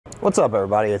What's up,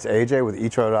 everybody? It's AJ with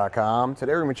etrailer.com.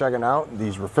 Today we're going to be checking out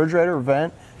these refrigerator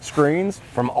vent screens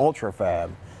from Ultra-Fab.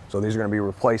 So these are going to be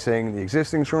replacing the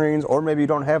existing screens, or maybe you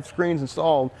don't have screens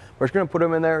installed. We're just going to put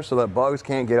them in there so that bugs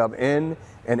can't get up in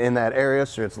that area,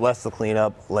 so it's less to clean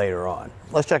up later on.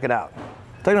 Let's check it out.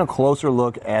 Taking a closer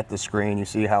look at the screen, you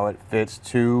see how it fits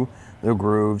to the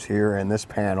grooves here in this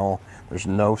panel. There's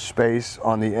no space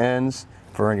on the ends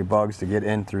for any bugs to get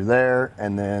in through there,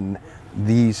 and then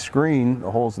the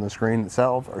holes in the screen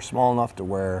itself are small enough to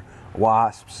where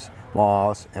wasps,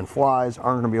 moths, and flies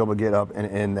aren't going to be able to get up and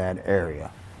in that area.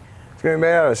 It's going to be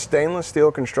made out of stainless steel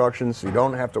construction, so you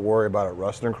don't have to worry about it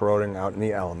rusting and corroding out in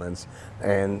the elements,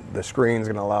 and the screen is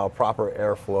going to allow proper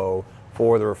airflow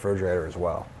for the refrigerator as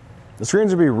well. The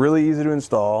screens will be really easy to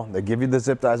install. They give you the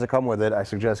zip ties that come with it. I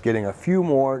suggest getting a few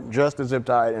more just to zip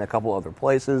tie in a couple other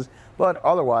places, but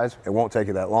otherwise it won't take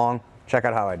you that long. Check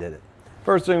out how I did it.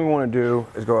 First thing we want to do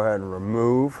is go ahead and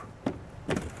remove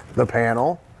the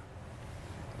panel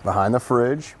behind the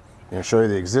fridge. I'm going to show you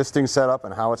the existing setup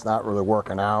and how it's not really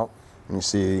working out. And you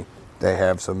see they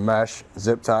have some mesh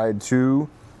zip tied to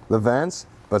the vents,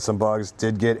 but some bugs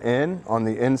did get in on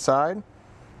the inside.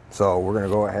 So we're going to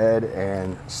go ahead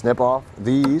and snip off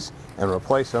these and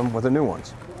replace them with the new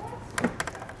ones.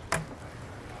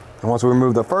 And once we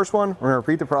remove the first one, we're going to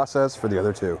repeat the process for the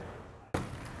other two.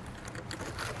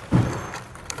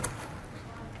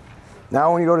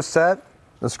 Now when you go to set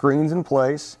the screens in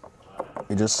place,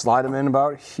 you just slide them in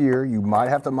about here. You might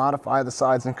have to modify the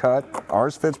sides and cut.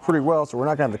 Ours fits pretty well, so we're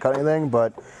not going to have to cut anything,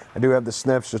 but I do have the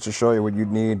snips just to show you what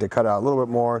you'd need to cut out a little bit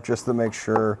more, just to make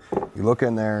sure you look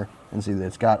in there and see that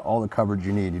it's got all the coverage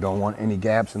you need. You don't want any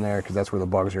gaps in there because that's where the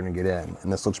bugs are going to get in.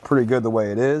 And this looks pretty good the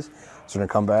way it is. So we're going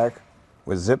to come back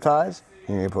with zip ties.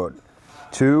 And you're going to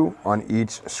put 2 on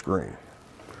each screen.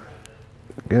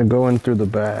 Going to go in through the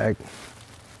back.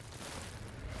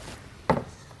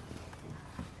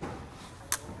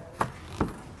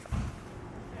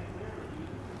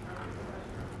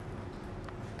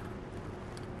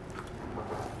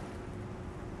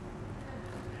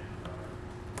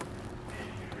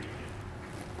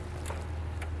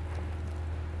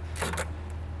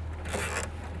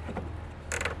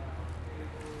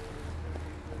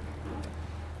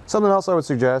 Something else I would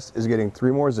suggest is getting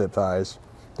 3 more zip ties.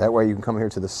 That way you can come here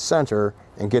to the center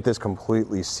and get this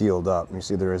completely sealed up. You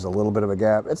see there is a little bit of a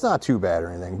gap. It's not too bad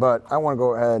or anything, but I want to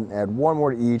go ahead and add 1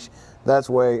 more to each. That's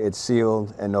way it's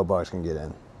sealed and no bugs can get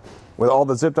in. With all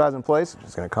the zip ties in place, I'm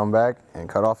just going to come back and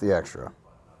cut off the extra.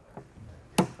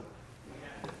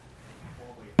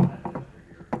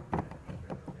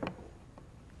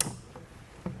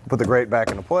 Put the grate back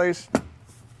into place,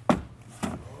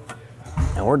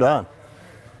 and we're done.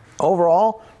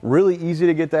 Overall, really easy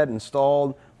to get that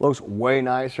installed. Looks way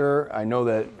nicer. I know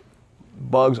that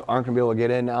bugs aren't going to be able to get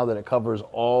in now that it covers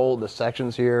all the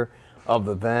sections here of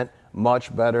the vent.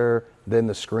 Much better than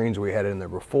the screens we had in there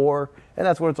before, and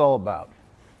that's what it's all about.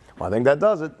 Well, I think that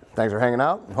does it. Thanks for hanging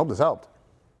out, and hope this helped.